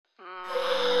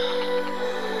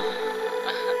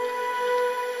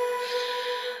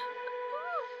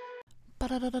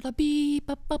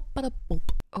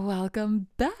Welcome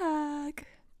back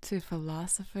to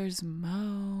Philosopher's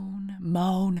Moan.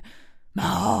 Moan.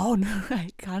 I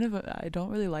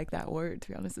don't really like that word, to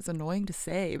be honest. It's annoying to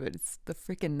say, but it's the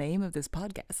freaking name of this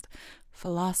podcast.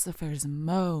 Philosopher's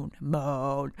Moan.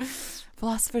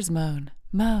 Philosopher's Moan.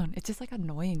 It's just like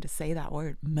annoying to say that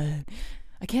word. Moan.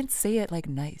 I can't say it like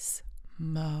nice.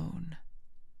 Moan.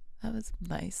 That was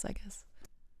nice, I guess.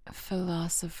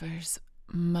 Philosopher's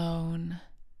Moan.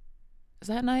 Is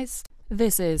that nice?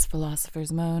 This is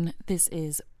Philosopher's Moan. This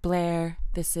is Blair.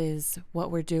 This is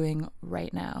what we're doing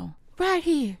right now. Right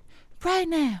here. Right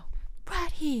now.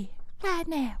 Right here. Right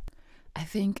now. I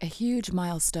think a huge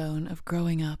milestone of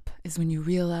growing up is when you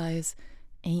realize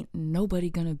ain't nobody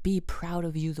gonna be proud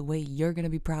of you the way you're gonna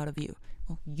be proud of you.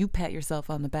 Well, you pat yourself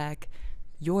on the back.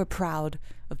 You're proud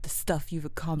of the stuff you've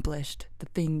accomplished, the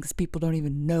things people don't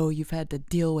even know you've had to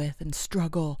deal with and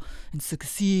struggle and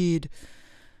succeed.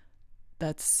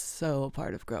 That's so a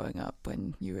part of growing up,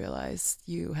 when you realize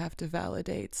you have to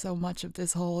validate so much of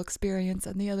this whole experience,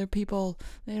 and the other people,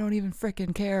 they don't even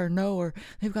frickin' care or know, or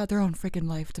they've got their own frickin'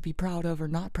 life to be proud of or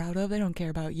not proud of. They don't care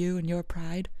about you and your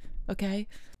pride, okay?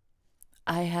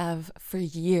 I have for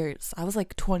years. I was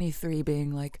like 23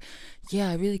 being like, yeah,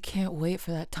 I really can't wait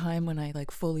for that time when I like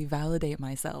fully validate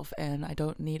myself and I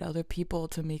don't need other people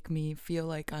to make me feel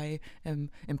like I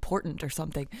am important or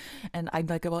something. And I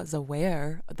was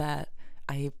aware that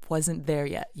I wasn't there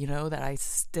yet, that I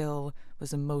still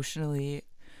was emotionally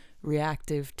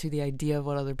reactive to the idea of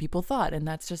what other people thought. And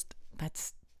that's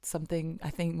something I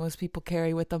think most people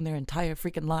carry with them their entire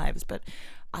freaking lives. But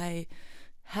I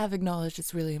have acknowledged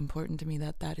it's really important to me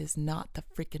that is not the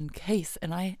freaking case,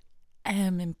 and I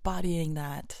am embodying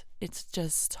that. It's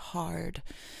just hard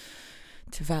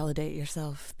to validate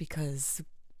yourself because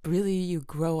really you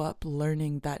grow up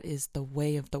learning that is the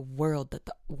way of the world, that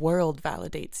the world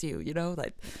validates you,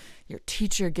 like your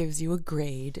teacher gives you a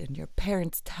grade and your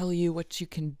parents tell you what you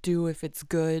can do if it's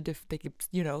good, if they,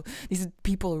 these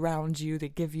people around you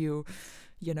that give you,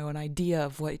 an idea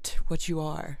of what you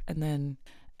are, and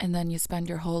then you spend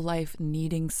your whole life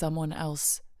needing someone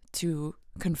else to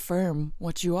confirm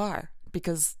what you are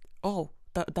because,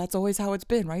 that's always how it's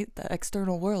been, right? The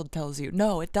external world tells you.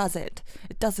 No, it doesn't.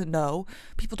 It doesn't know.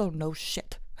 People don't know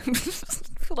shit.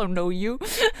 People don't know you.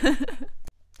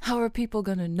 How are people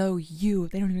gonna know you?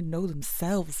 They don't even know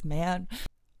themselves, man.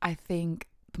 I think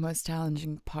the most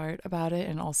challenging part about it,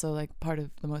 and also like part of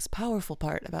the most powerful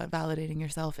part about validating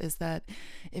yourself, is that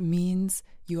it means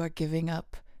you are giving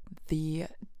up the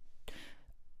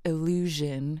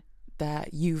illusion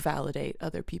that you validate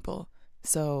other people.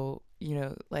 So,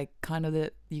 like kind of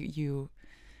you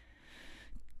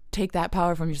take that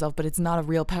power from yourself, but it's not a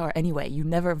real power anyway. You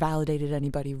never validated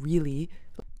anybody, really.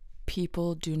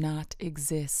 People do not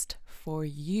exist for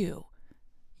you.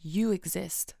 You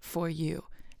exist for you.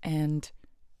 And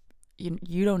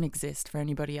you don't exist for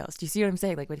anybody else. Do you see what I'm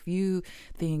saying? Like, if you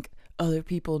think other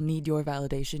people need your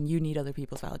validation, you need other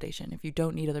people's validation. If you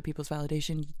don't need other people's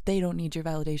validation, they don't need your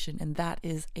validation. And that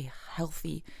is a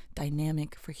healthy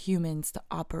dynamic for humans to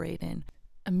operate in.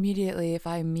 Immediately, if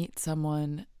I meet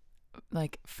someone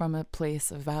like from a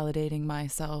place of validating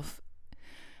myself,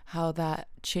 how that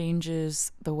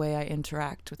changes the way I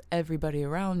interact with everybody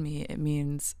around me, it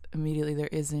means immediately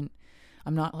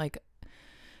I'm not like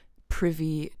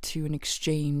privy to an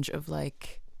exchange of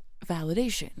like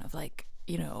validation of like,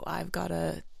 I've got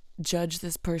to judge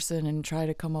this person and try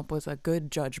to come up with a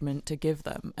good judgment to give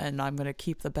them, and I'm going to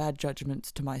keep the bad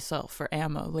judgments to myself for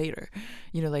ammo later.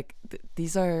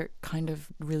 These are kind of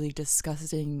really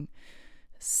disgusting,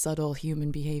 subtle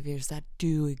human behaviors that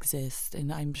do exist,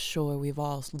 and I'm sure we've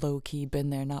all low-key been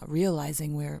there, not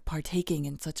realizing we're partaking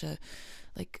in such a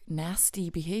like nasty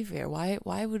behavior.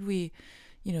 Why would we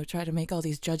try to make all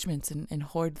these judgments and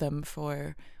hoard them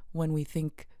for when we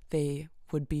think they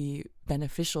would be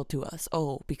beneficial to us?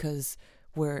 Because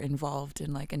we're involved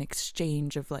in like an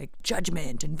exchange of like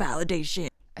judgment and validation.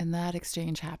 And that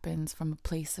exchange happens from a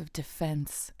place of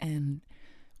defense and,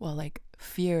 like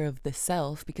fear of the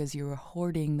self, because you're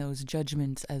hoarding those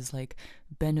judgments as like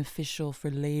beneficial for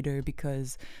later,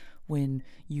 because when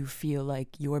you feel like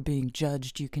you're being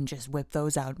judged, you can just whip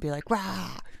those out and be like,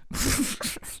 rah!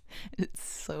 It's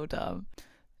so dumb.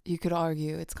 You could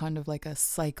argue it's kind of like a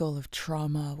cycle of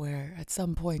trauma where at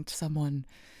some point someone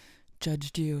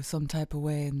judged you some type of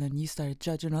way, and then you started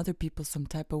judging other people some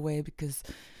type of way because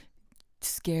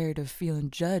scared of feeling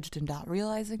judged, and not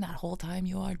realizing that whole time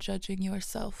you are judging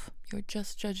yourself. You're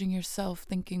just judging yourself,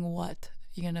 thinking what?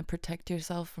 You're gonna protect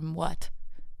yourself from what?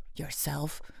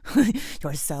 Yourself.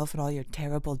 Yourself and all your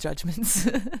terrible judgments.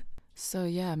 So,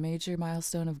 yeah, major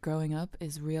milestone of growing up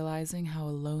is realizing how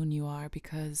alone you are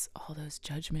because all those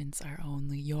judgments are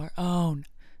only your own.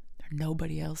 They're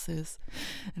nobody else's.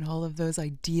 And all of those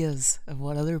ideas of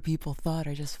what other people thought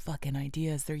are just fucking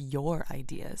ideas. They're your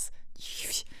ideas.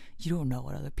 You don't know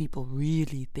what other people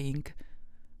really think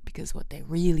because what they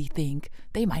really think,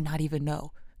 they might not even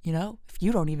know. You know, if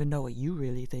you don't even know what you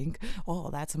really think,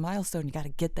 oh, that's a milestone. You got to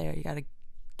get there. You got to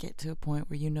get to a point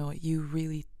where you know what you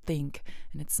really think,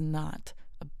 and it's not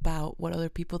about what other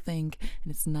people think,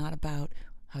 and it's not about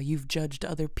how you've judged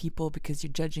other people because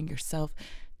you're judging yourself.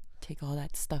 Take all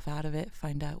that stuff out of it,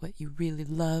 find out what you really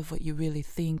love, what you really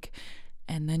think,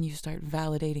 and then you start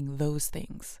validating those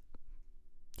things.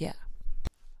 Yeah.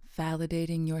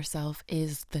 Validating yourself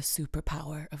is the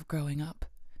superpower of growing up.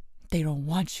 They don't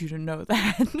want you to know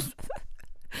that.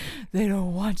 They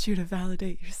don't want you to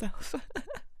validate yourself.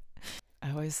 I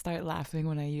always start laughing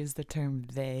when I use the term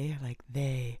they, like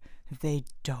they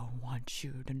don't want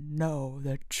you to know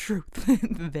the truth.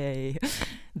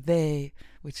 they,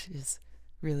 which is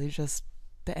really just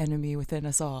the enemy within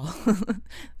us all.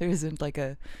 There isn't like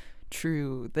a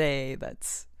true they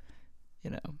that's,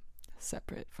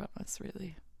 separate from us,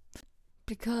 really.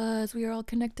 Because we are all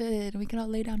connected and we can all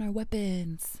lay down our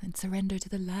weapons and surrender to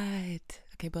the light.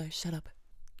 Okay, boy, shut up.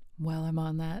 While I'm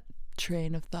on that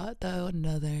train of thought, though,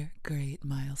 another great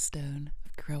milestone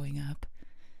of growing up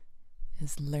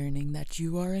is learning that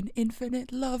you are an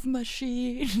infinite love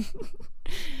machine.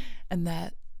 And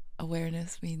that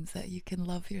awareness means that you can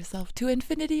love yourself to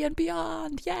infinity and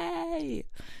beyond. Yay!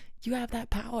 You have that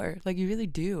power. Like, you really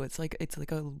do. It's like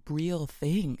a real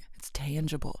thing. It's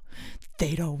tangible.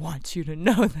 They don't want you to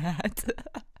know that.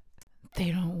 They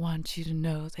don't want you to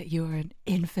know that you're an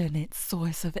infinite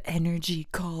source of energy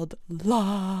called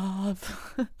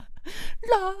love.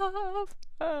 Love.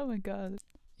 Oh my God.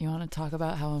 You want to talk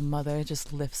about how a mother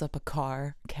just lifts up a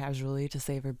car casually to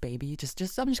save her baby? I'm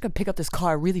just going to pick up this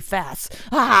car really fast.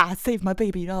 Save my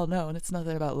baby. Oh, no. And it's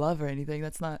nothing about love or anything.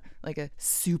 That's not like a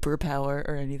superpower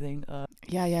or anything. Yeah.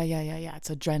 It's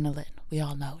adrenaline. We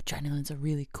all know adrenaline's a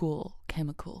really cool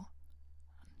chemical.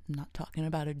 I'm not talking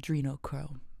about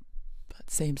adrenochrome,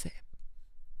 but same.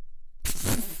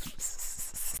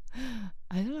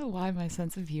 I don't know why my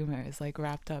sense of humor is like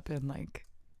wrapped up in like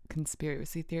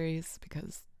conspiracy theories,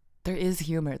 because there is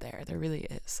humor there. There really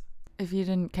is. If you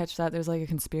didn't catch that, there's like a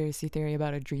conspiracy theory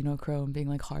about adrenochrome being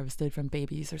like harvested from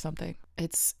babies or something.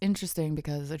 It's interesting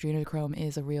because adrenochrome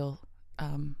is a real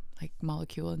like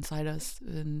molecule inside us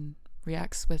and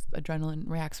reacts with adrenaline.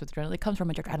 It comes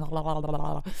from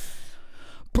adrenaline.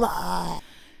 Blah.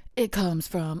 It comes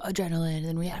from adrenaline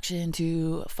in reaction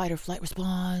to fight or flight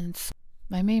response.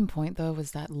 My main point, though,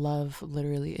 was that love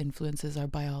literally influences our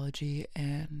biology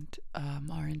and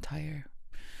our entire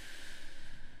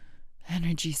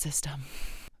energy system.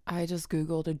 I just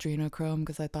Googled adrenochrome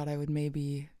because I thought I would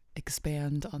maybe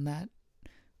expand on that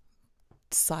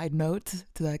side note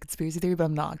to that conspiracy theory, but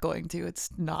I'm not going to. It's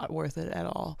not worth it at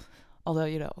all. Although,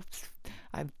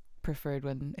 I preferred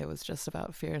when it was just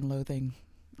about fear and loathing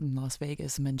in Las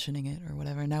Vegas mentioning it or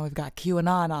whatever. Now we've got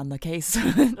QAnon on the case.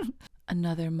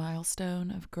 Another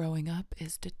milestone of growing up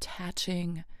is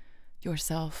detaching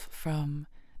yourself from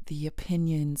the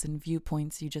opinions and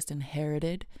viewpoints you just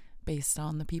inherited based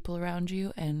on the people around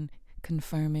you, and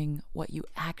confirming what you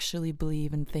actually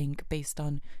believe and think based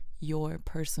on your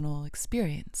personal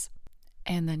experience.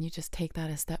 And then you just take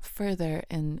that a step further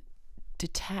and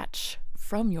detach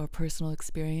from your personal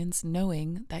experience,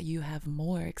 knowing that you have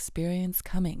more experience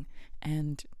coming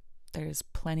and there's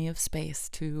plenty of space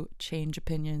to change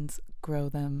opinions, grow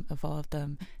them, evolve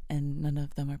them, and none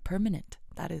of them are permanent.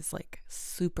 That is like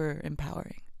super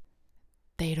empowering.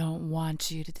 They don't want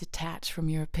you to detach from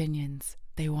your opinions.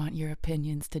 They want your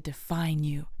opinions to define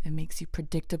you. It makes you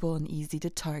predictable and easy to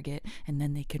target, and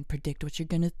then they can predict what you're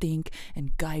going to think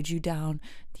and guide you down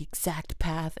the exact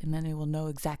path, and then they will know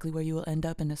exactly where you will end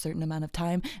up in a certain amount of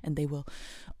time, and they will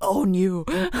own you.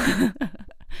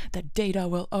 The data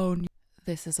will own you.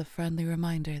 This is a friendly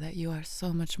reminder that you are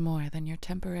so much more than your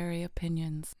temporary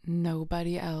opinions.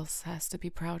 Nobody else has to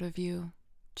be proud of you.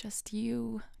 Just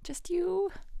you. Just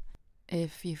you.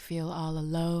 If you feel all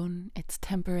alone, it's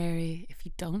temporary. If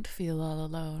you don't feel all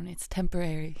alone, it's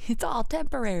temporary. It's all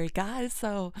temporary, guys.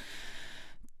 So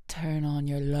turn on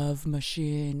your love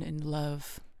machine and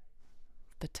love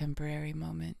the temporary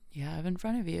moment you have in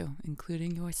front of you,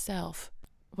 including yourself.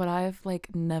 what I've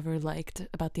like never liked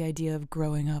about the idea of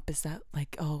growing up is that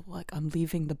like, oh, like I'm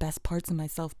leaving the best parts of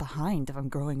myself behind if I'm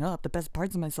growing up. The best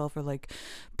parts of myself are like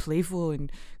playful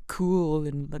and cool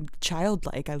and like,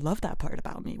 childlike. I love that part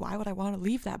about me. Why would I want to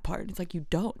leave that part? It's like you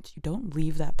don't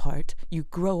leave that part. You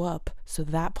grow up so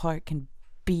that part can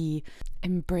be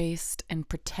embraced and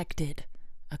protected.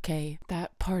 Okay,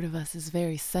 that part of us is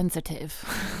very sensitive.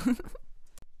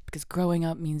 Because growing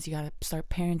up means you gotta start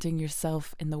parenting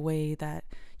yourself in the way that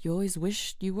you always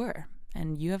wished you were.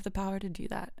 And you have the power to do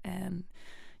that. And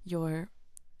your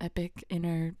epic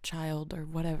inner child or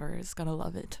whatever is gonna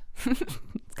love it.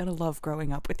 It's gonna love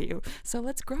growing up with you. So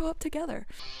let's grow up together.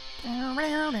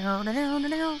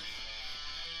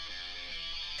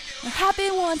 It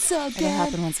happened once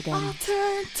again. I'll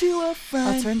turn to a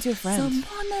friend.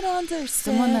 Someone that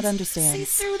understands.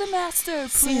 Sees through the master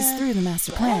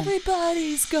plan.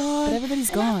 Everybody's gone.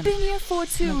 I've been here for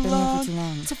too long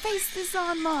to face this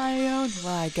on my own.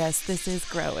 Well, I guess this is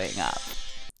growing up.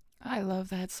 I love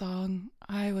that song.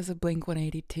 I was a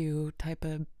Blink-182 type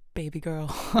of baby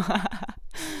girl.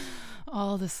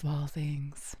 All the small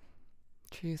things.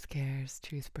 Truth cares,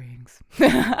 truth brings.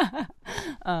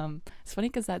 It's funny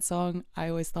because that song I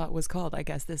always thought was called I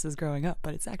Guess This Is Growing Up,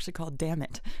 but it's actually called Damn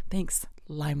It. Thanks,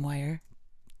 LimeWire.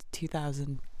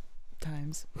 2,000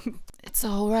 times. It's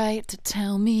alright to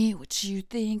tell me what you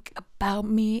think about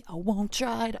me. I won't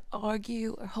try to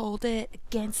argue or hold it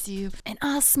against you. And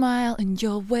I'll smile and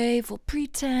you'll wave. We'll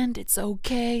pretend it's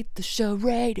okay. The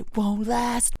charade, it won't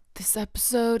last. This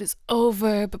episode is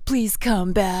over, but please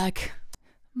come back.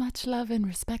 Much love and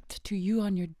respect to you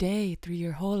on your day through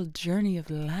your whole journey of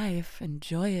life.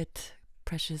 Enjoy it,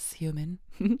 precious human.